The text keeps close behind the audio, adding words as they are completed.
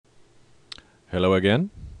Hello again,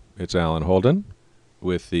 it's Alan Holden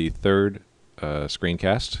with the third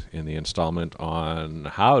screencast in the installment on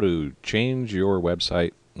how to change your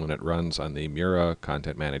website when it runs on the Mura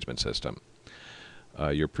content management system.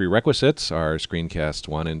 Your prerequisites are screencasts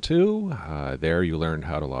 1 and 2. There you learned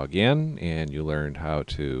how to log in and you learned how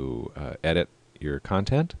to edit your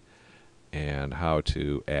content and how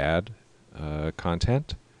to add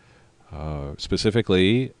content.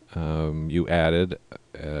 Specifically, you added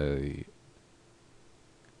a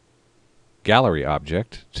gallery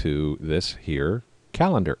object to this here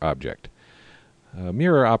calendar object.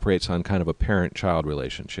 Mura operates on kind of a parent-child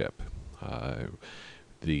relationship.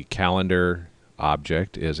 The calendar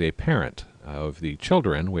object is a parent of the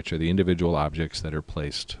children, which are the individual objects that are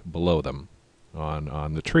placed below them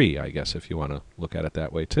on the tree, I guess, if you want to look at it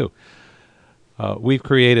that way too. We've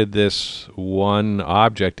created this one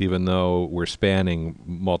object, even though we're spanning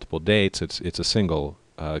multiple dates. It's a single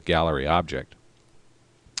gallery object.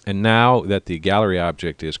 And now that the gallery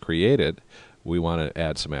object is created, we want to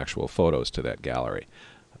add some actual photos to that gallery.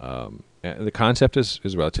 And the concept is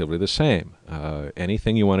relatively the same.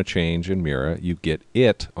 Anything you want to change in Mura, you get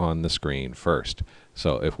it on the screen first.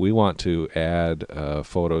 So if we want to add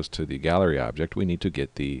photos to the gallery object, we need to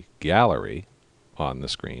get the gallery on the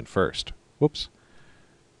screen first. Whoops.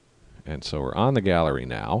 And so we're on the gallery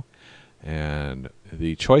now. And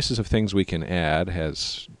the choices of things we can add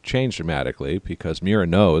has changed dramatically because Mura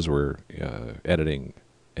knows we're editing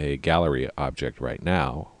a gallery object right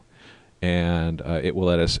now. And it will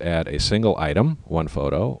let us add a single item, one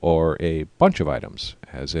photo, or a bunch of items,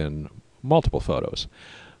 as in multiple photos.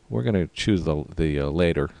 We're going to choose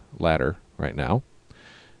the latter right now.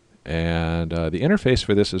 And the interface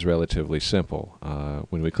for this is relatively simple.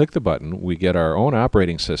 When we click the button, we get our own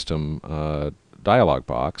operating system dialog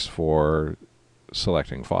box for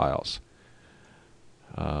selecting files.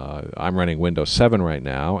 I'm running Windows 7 right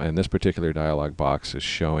now, and this particular dialog box is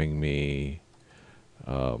showing me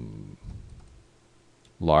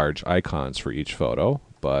large icons for each photo,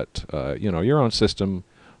 but your own system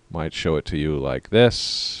might show it to you like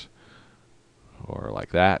this or like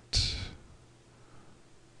that,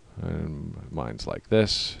 and mine's like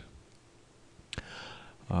this.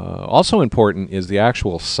 Also important is the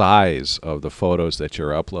actual size of the photos that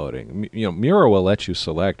you're uploading. Mura will let you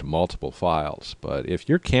select multiple files, but if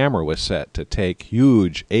your camera was set to take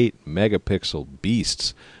huge 8 megapixel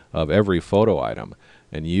beasts of every photo item,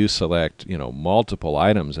 and you select multiple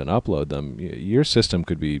items and upload them, your system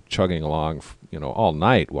could be chugging along all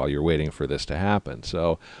night while you're waiting for this to happen.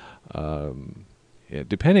 So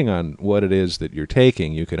depending on what it is that you're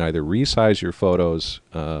taking, you can either resize your photos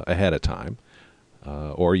ahead of time,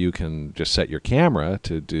 or you can just set your camera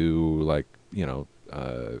to do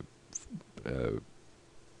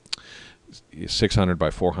 600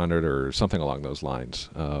 by 400 or something along those lines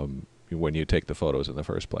when you take the photos in the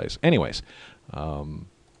first place. Anyways,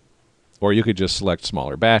 or you could just select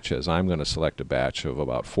smaller batches. I'm going to select a batch of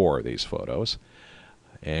about 4 of these photos.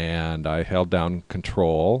 And I held down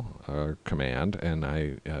Control or Command, and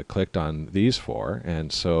I clicked on these 4.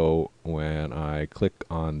 And so when I click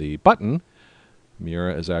on the button,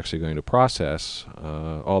 Mura is actually going to process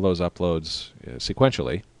all those uploads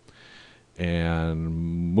sequentially and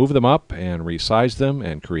move them up and resize them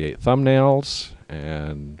and create thumbnails.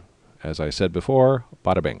 And as I said before,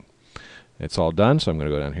 bada bing. It's all done, so I'm going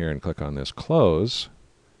to go down here and click on this Close.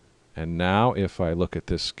 And now if I look at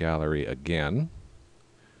this gallery again,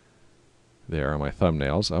 there are my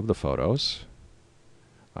thumbnails of the photos.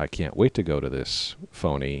 I can't wait to go to this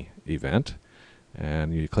phony event.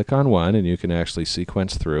 And you click on one and you can actually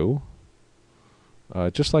sequence through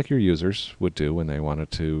just like your users would do when they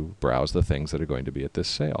wanted to browse the things that are going to be at this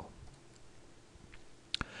sale.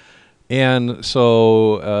 And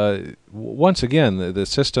so once again, the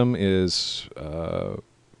system is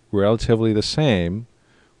relatively the same.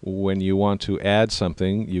 When you want to add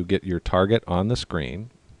something, you get your target on the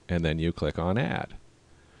screen and then you click on Add.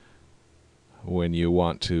 When you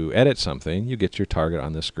want to edit something, you get your target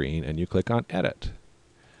on the screen and you click on Edit.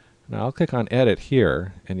 Now I'll click on Edit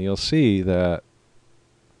here, and you'll see that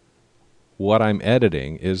what I'm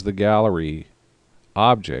editing is the gallery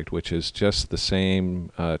object, which is just the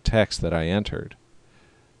same text that I entered.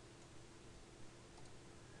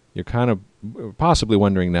 You're kind of possibly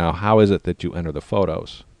wondering now, how is it that you enter the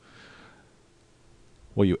photos?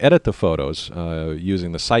 Well, you edit the photos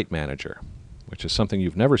using the Site Manager, which is something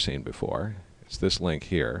you've never seen before. It's this link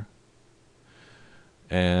here.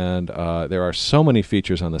 And there are so many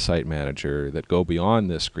features on the Site Manager that go beyond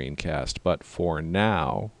this screencast, but for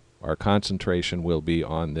now, our concentration will be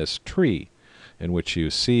on this tree, in which you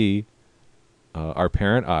see our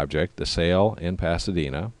parent object, the sale in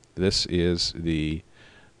Pasadena. This is the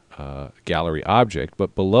gallery object,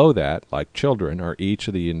 but below that, like children, are each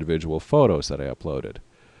of the individual photos that I uploaded.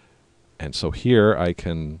 And so here I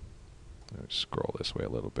can scroll this way a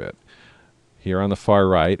little bit. Here on the far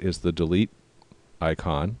right is the delete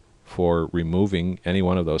icon for removing any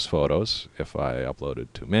one of those photos. If I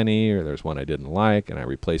uploaded too many, or there's one I didn't like and I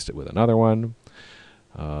replaced it with another one.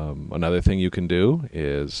 Another thing you can do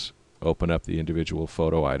is open up the individual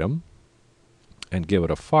photo item and give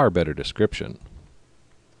it a far better description.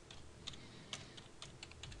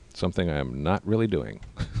 Something I am not really doing.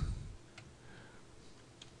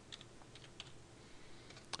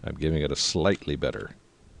 I'm giving it a slightly better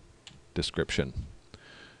description.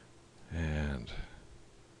 And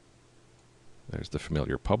there's the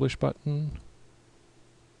familiar publish button.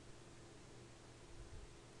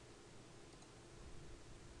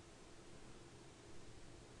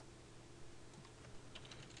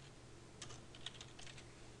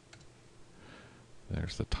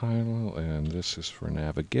 There's the title, and this is for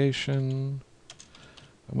navigation.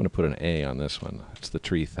 I'm going to put an A on this one. It's the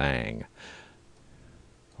tree thang.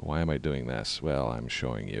 Why am I doing this? Well, I'm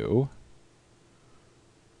showing you.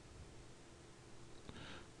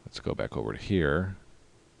 Let's go back over to here.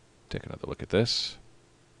 Take another look at this.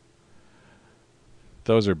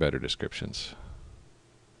 Those are better descriptions.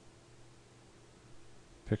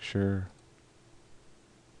 Picture.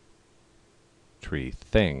 Tree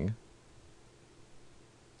thing.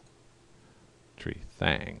 Tree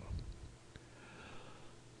thang.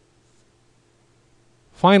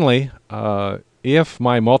 Finally, if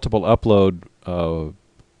my multiple upload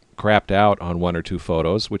crapped out on one or two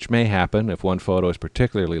photos, which may happen if one photo is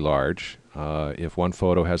particularly large, if one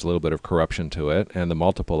photo has a little bit of corruption to it and the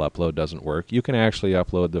multiple upload doesn't work, you can actually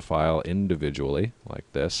upload the file individually,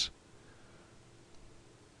 like this.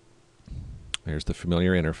 There's the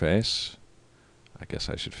familiar interface. I guess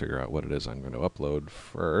I should figure out what it is I'm going to upload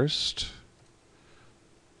first.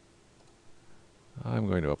 I'm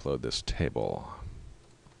going to upload this table.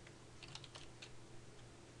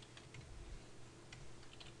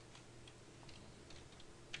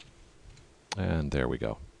 And there we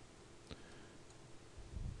go.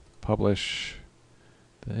 Publish.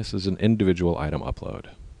 This is an individual item upload.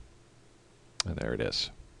 And there it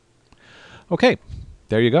is. Okay,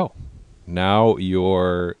 there you go. Now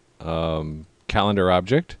your calendar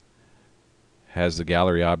object has the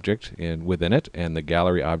gallery object within it, and the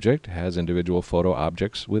gallery object has individual photo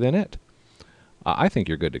objects within it. I think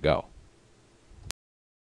you're good to go.